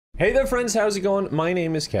Hey there friends, how's it going? My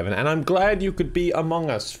name is Kevin, and I'm glad you could be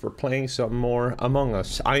among us for playing some more Among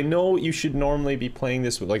Us. I know you should normally be playing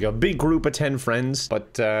this with like a big group of 10 friends,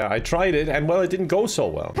 but I tried it, and well, it didn't go so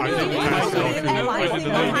well.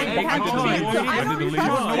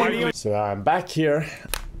 So I'm back here.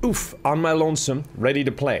 Oof, on my lonesome, ready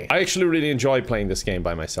to play. I actually really enjoy playing this game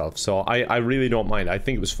by myself, so I really don't mind. I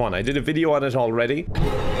think it was fun. I did a video on it already.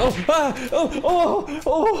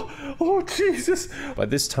 Oh, Jesus. But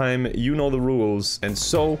this time, you know the rules, and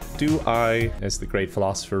so do I, as the great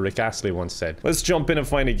philosopher Rick Astley once said. Let's jump in and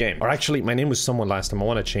find a game. Or actually, my name was someone last time. I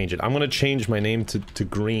want to change it. I'm going to change my name to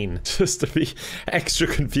Green, just to be extra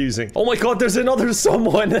confusing. Oh my god, there's another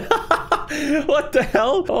someone! What the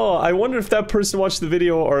hell? Oh, I wonder if that person watched the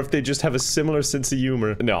video or if they just have a similar sense of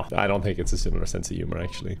humor. No, I don't think it's a similar sense of humor,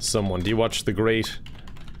 actually. Someone, do you watch the great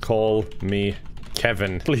Call Me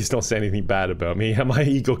Kevin? Please don't say anything bad about me. My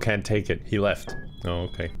ego can't take it. He left. Oh,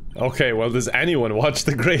 okay. Okay, well, does anyone watch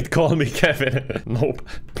the great Call Me Kevin? Nope.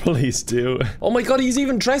 Please do. Oh my god, he's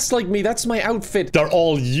even dressed like me. That's my outfit. They're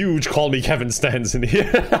all huge Call Me Kevin stands in here.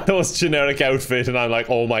 Those generic outfit, and I'm like,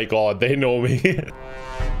 oh my god, they know me.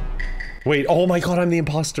 Wait, oh my god, I'm the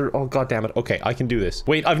imposter. Oh god damn it. Okay, I can do this.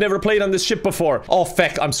 Wait, I've never played on this ship before. Oh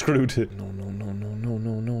feck, I'm screwed.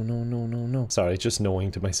 No. Sorry, just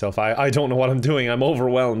knowing to myself. I don't know what I'm doing. I'm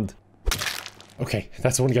overwhelmed. Okay,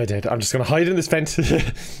 that's one guy dead. I'm just gonna hide in this vent.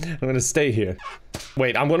 I'm gonna stay here.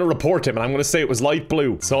 Wait, I'm gonna report him and I'm gonna say it was light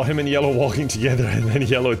blue. Saw him and yellow walking together and then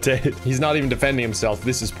yellow dead. He's not even defending himself.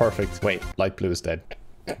 This is perfect. Wait, light blue is dead.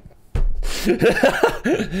 What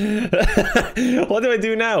do I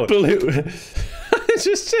do now? Blue.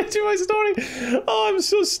 Just changing my story. Oh, I'm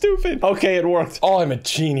so stupid. Okay, it worked. Oh, I'm a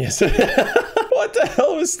genius. What the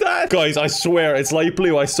hell was that? Guys, I swear, it's light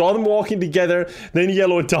blue. I saw them walking together, then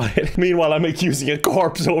yellow died. Meanwhile, I'm accusing a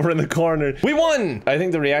corpse over in the corner. We won! I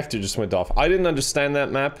think the reactor just went off. I didn't understand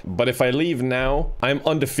that map, but if I leave now, I'm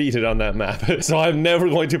undefeated on that map. So I'm never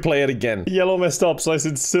going to play it again. Yellow messed up, so I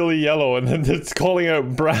said silly yellow, and then it's calling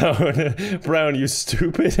out brown. Brown, you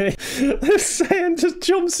stupid. Sand just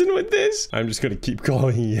jumps in with this. I'm just gonna keep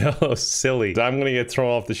calling yellow silly. I'm gonna get thrown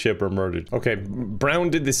off the ship or murdered. Okay, Brown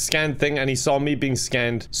did this scan thing, and he saw me being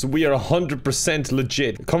scanned, so we are 100%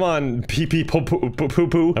 legit. Come on, pee-pee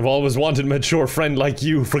poo-poo. I've always wanted a mature friend like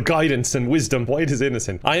you for guidance and wisdom. White is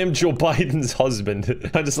innocent. I am Joe Biden's husband.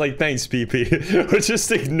 I'm just like, thanks, pee-pee. We're just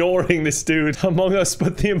ignoring this dude among us,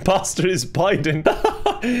 but the imposter is Biden.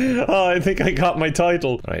 Oh, I think I got my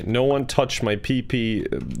title. Alright, no one touch my pee-pee,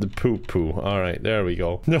 the poo-poo. Alright, there we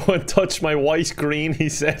go. No one touch my white green, he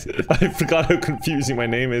said. I forgot how confusing my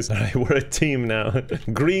name is. Alright, we're a team now.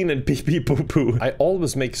 Green and pee-pee poo-poo. I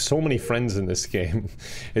always make so many friends in this game.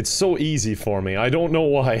 It's so easy for me. I don't know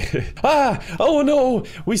why. Ah! Oh no!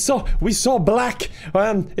 We saw black!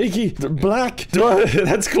 Iggy, black!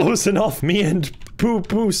 That's close enough. Me and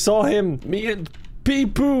Poo-Poo saw him. Me and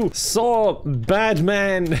Pee-Poo saw bad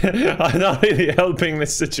man. I'm not really helping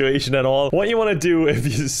this situation at all. What you want to do if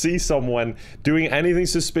you see someone doing anything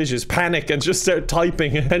suspicious, panic and just start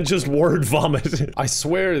typing and just word vomit. I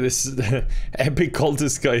swear this epic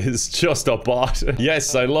cultist guy is just a bot.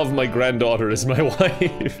 Yes, I love my granddaughter as my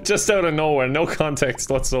wife. Just out of nowhere, no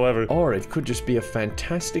context whatsoever. Or it could just be a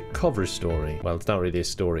fantastic cover story. Well, it's not really a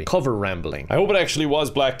story. Cover rambling. I hope it actually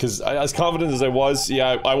was black, because as confident as I was,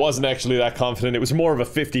 yeah, I wasn't actually that confident. It was more of a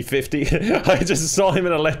 50-50. I just saw him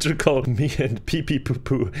in electrical. Me and Pee-Pee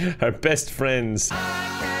Poo-Poo are best friends.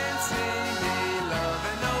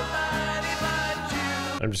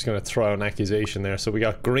 I'm just gonna throw out an accusation there. So we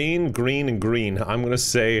got green, green, and green. I'm gonna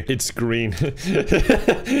say it's green.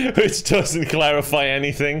 Which doesn't clarify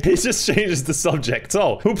anything. He just changes the subject.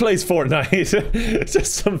 So, who plays Fortnite?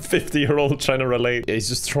 Just some 50-year-old trying to relate. He's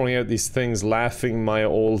just throwing out these things, laughing my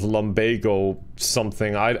old lumbago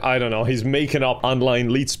something. I don't know. He's making up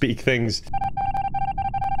online leet speak things.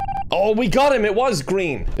 Oh, we got him! It was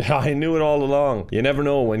green! I knew it all along. You never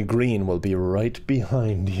know when green will be right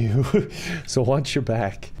behind you. So watch your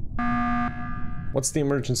back. What's the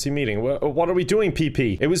emergency meeting? What are we doing,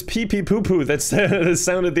 PP? It was PP Poo Poo that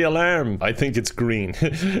sounded the alarm. I think it's green.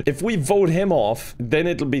 If we vote him off, then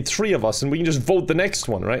it'll be 3 of us and we can just vote the next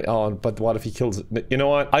one, right? Oh, but what if he kills... You know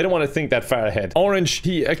what? I don't want to think that far ahead. Orange,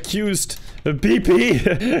 he accused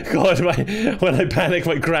PP. God, when I panic,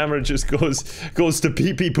 my grammar just goes to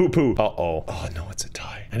PP Poo Poo. Uh-oh. Oh, no, it's a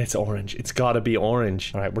tie. And it's orange. It's gotta be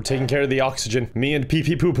orange. Alright, we're taking care of the oxygen. Me and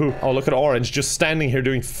PP Poo Poo. Oh, look at orange just standing here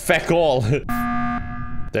doing feck all.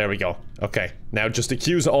 There we go. Okay, now just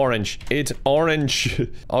accuse orange. Orange.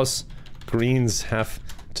 Us greens have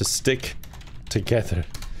to stick together.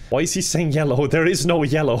 Why is he saying yellow? There is no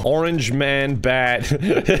yellow. Orange man bad.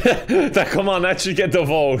 Come on, that should get the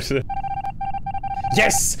vote.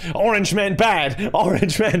 Yes! Orange man bad!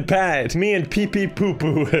 Orange man bad! Me and Pee Pee Poo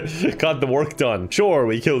Poo got the work done. Sure,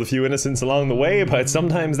 we killed a few innocents along the way, but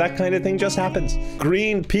sometimes that kind of thing just happens.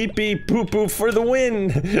 Green Pee Pee Poo Poo for the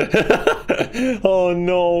win! Oh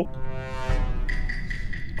no.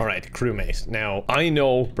 Alright, crewmate. Now, I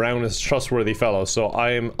know Brown is a trustworthy fellow, so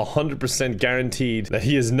I am 100% guaranteed that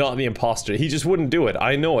he is not the imposter. He just wouldn't do it.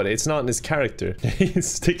 I know it. It's not in his character. He's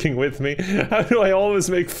sticking with me. How do I always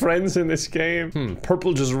make friends in this game?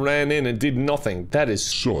 Purple just ran in and did nothing. That is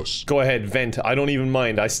sus. Go ahead, vent. I don't even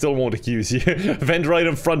mind. I still won't accuse you. Vent right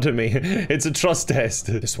in front of me. It's a trust test.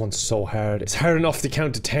 This one's so hard. It's hard enough to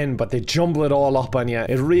count to 10, but they jumble it all up on you.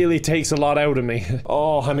 It really takes a lot out of me.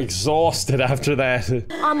 Oh, I'm exhausted after that.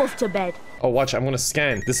 I'm off to bed. Oh, watch, I'm gonna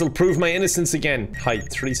scan. This'll prove my innocence again. Height,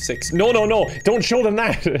 3'6". No, no, no, don't show them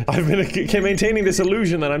that. I've been maintaining this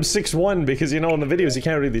illusion that I'm 6'1", because, you know, in the videos you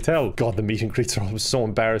can't really tell. God, the meet and greets are always so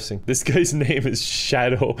embarrassing. This guy's name is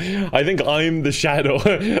Shadow. I think I'm the shadow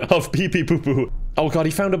of Pee Pee Poo Poo. Oh God,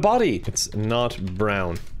 he found a body. It's not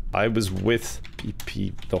Brown. I was with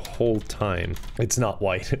PP the whole time. It's not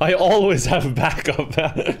white. I always have a backup.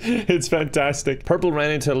 It's fantastic. Purple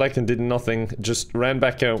ran into Elect and did nothing. Just ran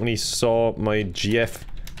back out when he saw my GF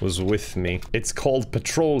was with me. It's called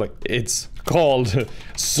patrolling. It's called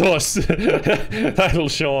sus. That'll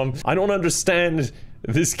show him. I don't understand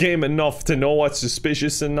this game enough to know what's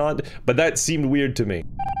suspicious and not, but that seemed weird to me.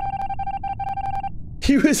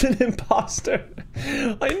 He was an imposter.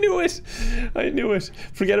 I knew it. I knew it.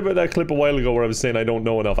 Forget about that clip a while ago where I was saying I don't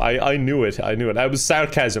know enough. I knew it. I knew it. That was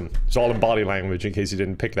sarcasm. It's all in body language in case you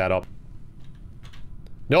didn't pick that up.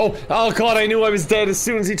 No! Oh God, I knew I was dead as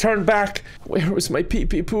soon as he turned back. Where was my Pee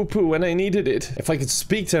Pee Poo Poo when I needed it? If I could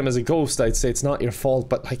speak to him as a ghost, I'd say it's not your fault,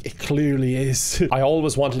 but like, it clearly is. I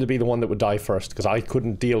always wanted to be the one that would die first, because I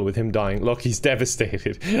couldn't deal with him dying. Look, he's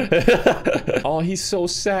devastated. Oh, he's so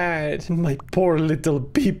sad. My poor little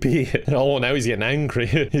Pee Pee. Oh, now he's getting angry.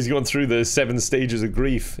 He's going through the 7 stages of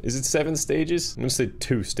grief. Is it 7 stages? I'm gonna say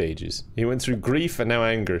 2 stages. He went through grief and now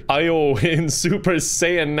anger. Io in Super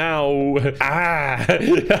Saiyan now. Ah!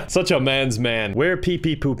 Such a man's man. Where Pee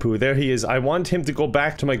Pee Poo Poo? There he is. I want him to go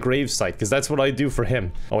back to my gravesite, because that's what I do for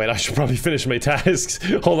him. Oh wait, I should probably finish my tasks.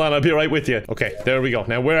 Hold on, I'll be right with you. Okay, there we go.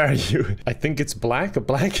 Now, where are you? I think it's Black.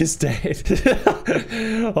 Black is dead.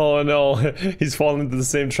 Oh no. He's fallen into the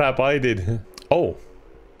same trap I did. Oh.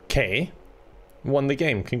 Okay. Won the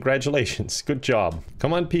game. Congratulations. Good job.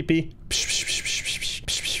 Come on, Pee Pee.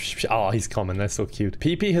 Oh, he's coming. That's so cute.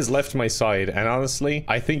 Pee Pee has left my side, and honestly,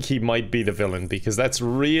 I think he might be the villain, because that's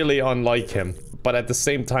really unlike him. But at the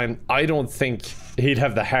same time, I don't think he'd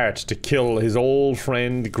have the heart to kill his old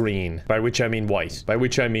friend Green. By which I mean white. By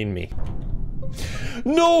which I mean me.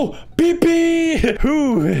 No! Pee Pee!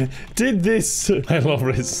 Who did this? I love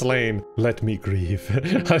his slain. Let me grieve.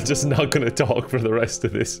 I'm just not gonna talk for the rest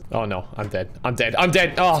of this. Oh no, I'm dead. I'm dead. I'm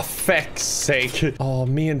dead. Oh, feck's sake. Oh,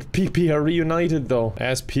 me and Pee Pee are reunited though. I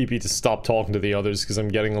asked Pee Pee to stop talking to the others because I'm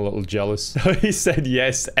getting a little jealous. He said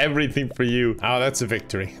yes, everything for you. Oh, that's a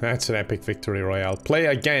victory. That's an epic victory royale. Play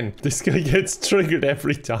again. This guy gets triggered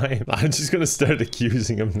every time. I'm just gonna start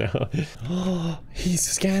accusing him now. Oh, he's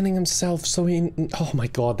scanning himself so he... Oh my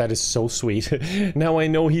God, that is so sweet. Now I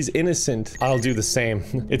know he's innocent. I'll do the same.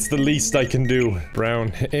 It's the least I can do.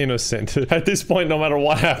 Brown, innocent. At this point, no matter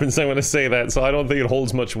what happens, I'm gonna say that, so I don't think it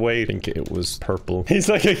holds much weight. I think it was purple. He's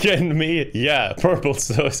like, again, me? Yeah, purple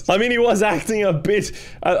sus. I mean, he was acting a bit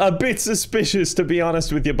suspicious, to be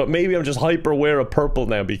honest with you, but maybe I'm just hyper aware of purple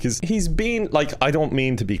now, because he's been, like, I don't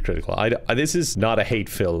mean to be critical. This is not a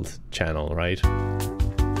hate-filled channel, right?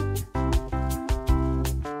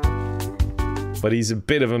 But he's a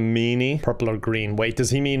bit of a meanie. Purple or green? Wait, does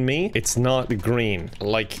he mean me? It's not green.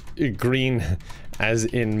 Like, green as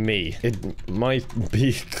in me. It might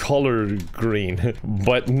be colored green,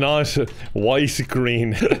 but not white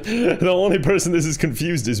green. The only person this is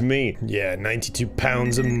confused is me. Yeah, 92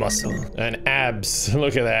 pounds of muscle. And abs.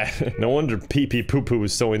 Look at that. No wonder Pee Pee Poo Poo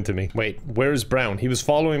was so into me. Wait, where's Brown? He was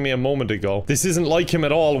following me a moment ago. This isn't like him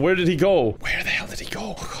at all. Where did he go? Where the hell did he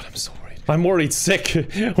go? Oh God, I'm so worried. I'm worried sick.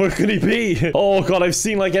 Where could he be? Oh God, I've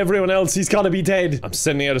seen like everyone else. He's gotta be dead. I'm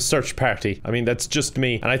sending out a search party. I mean, that's just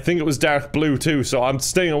me. And I think it was dark blue too, so I'm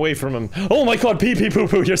staying away from him. Oh my God, Pee Pee Poo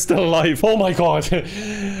Poo, you're still alive. Oh my God.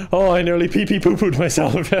 Oh, I nearly Pee Pee Poo Poo'd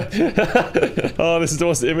myself. Oh, this is the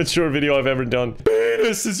most immature video I've ever done.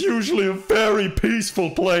 Venus is usually a very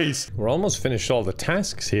peaceful place. We're almost finished all the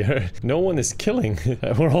tasks here. No one is killing.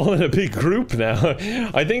 We're all in a big group now.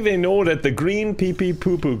 I think they know that the green Pee Pee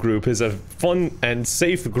Poo Poo group is a a fun and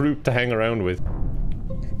safe group to hang around with.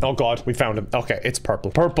 Oh god, we found him. Okay, it's purple.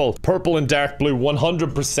 Purple and dark blue,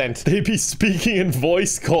 100%. They be speaking in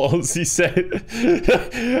voice calls, he said.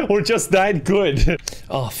 We're just that good.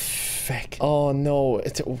 Oh, feck. Oh no,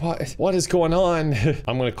 what is going on?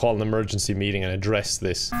 I'm gonna call an emergency meeting and address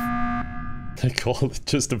this. I called it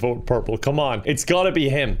just to vote purple. Come on, it's gotta be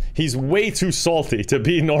him. He's way too salty to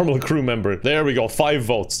be a normal crew member. There we go, 5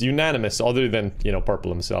 votes. Unanimous, other than, you know,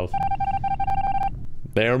 purple himself.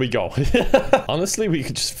 There we go. Honestly, we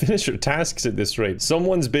could just finish our tasks at this rate.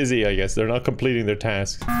 Someone's busy, I guess. They're not completing their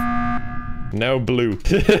tasks. Now blue.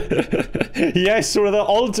 Yes, we're the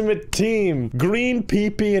ultimate team. Green,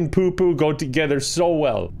 pee-pee, and poo-poo go together so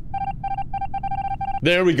well.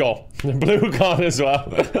 There we go. Blue gone as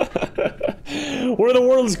well. We're the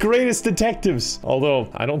world's greatest detectives. Although,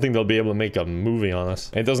 I don't think they'll be able to make a movie on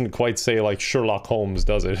us. It doesn't quite say like Sherlock Holmes,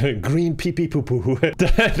 does it? Green pee pee poo poo.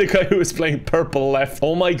 The guy who was playing purple left.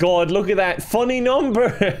 Oh my god, look at that. Funny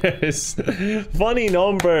numbers. Funny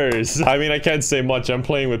numbers. I mean, I can't say much. I'm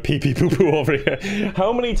playing with pee pee poo poo over here.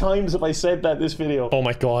 How many times have I said that this video? Oh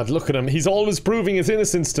my god, look at him. He's always proving his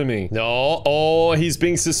innocence to me. No. Oh, he's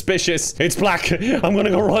being suspicious. It's black. I'm gonna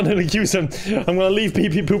go run and accuse him. I'm gonna leave pee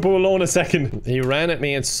pee poo poo alone a second. He ran at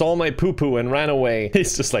me and saw my poo-poo and ran away.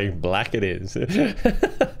 He's just like, black it is.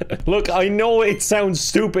 Look, I know it sounds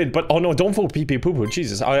stupid, but oh no, don't vote pee-pee poo-poo.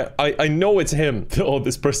 Jesus, I know it's him. Oh,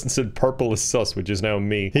 this person said purple is sus, which is now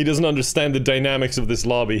me. He doesn't understand the dynamics of this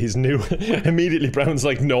lobby. He's new. Immediately, Brown's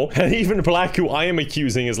like, no. And even Black, who I am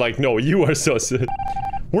accusing, is like, no, you are sus.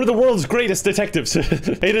 We're the world's greatest detectives.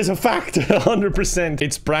 It is a fact, 100%.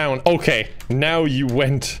 It's Brown. Okay, now you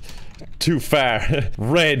went too far.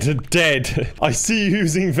 Red, dead. I see you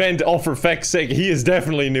using vent. Oh, for feck's sake, he is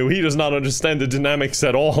definitely new. He does not understand the dynamics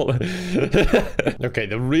at all. Okay,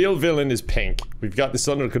 the real villain is pink. We've got this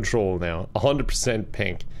under control now. 100%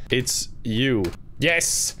 pink. It's you.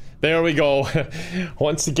 Yes! There we go.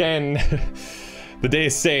 Once again, the day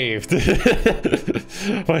is saved.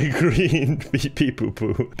 By green pee-pee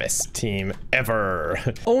poo-poo. Best team ever.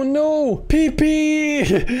 Oh no! Pee-pee!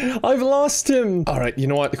 I've lost him! Alright, you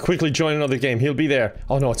know what? Quickly join another game. He'll be there.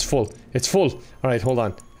 Oh no, it's full. It's full. Alright, hold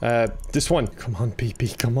on. This one. Come on, Pee-pee.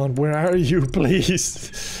 Come on, where are you,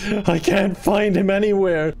 please? I can't find him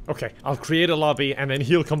anywhere. Okay, I'll create a lobby and then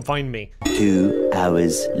he'll come find me. 2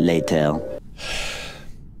 hours later.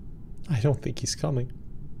 I don't think he's coming.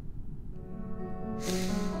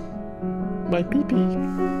 My pee-pee.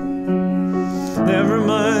 Never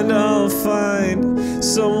mind, I'll find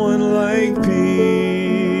someone like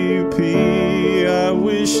pee-pee. I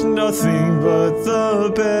wish nothing but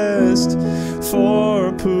the best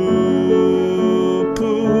for poo-poo.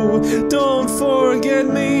 Don't forget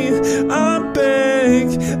me, I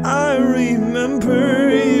beg. I remember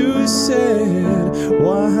you said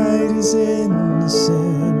white is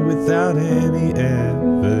innocent without any evidence.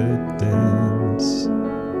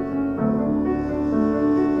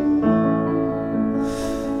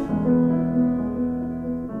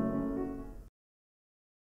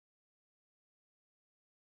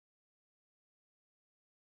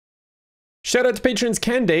 Shout out to patrons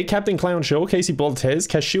Kande, Captain Clown Show, Casey Boltez,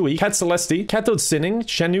 Kashui, Kat Celesti, Cathode Sinning,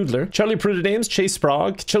 Shan Noodler, Charlie Prudadames, Chase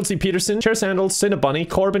Sprague, Chelsea Peterson, Chair Sandals, Cinnabunny,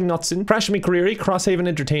 Corbin Knutson, Crash McCreary, Crosshaven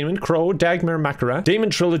Entertainment, Crow, Dagmar Makara, Damon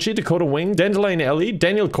Trilogy, Dakota Wing, Dandelion Ellie,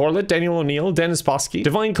 Daniel Corlett, Daniel O'Neill, Dennis Bosky,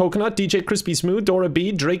 Divine Coconut, DJ Crispy Smooth, Dora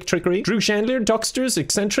B, Drake Trickery, Drew Chandler, Ducksters,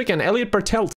 Eccentric, and Elliot Bertelt.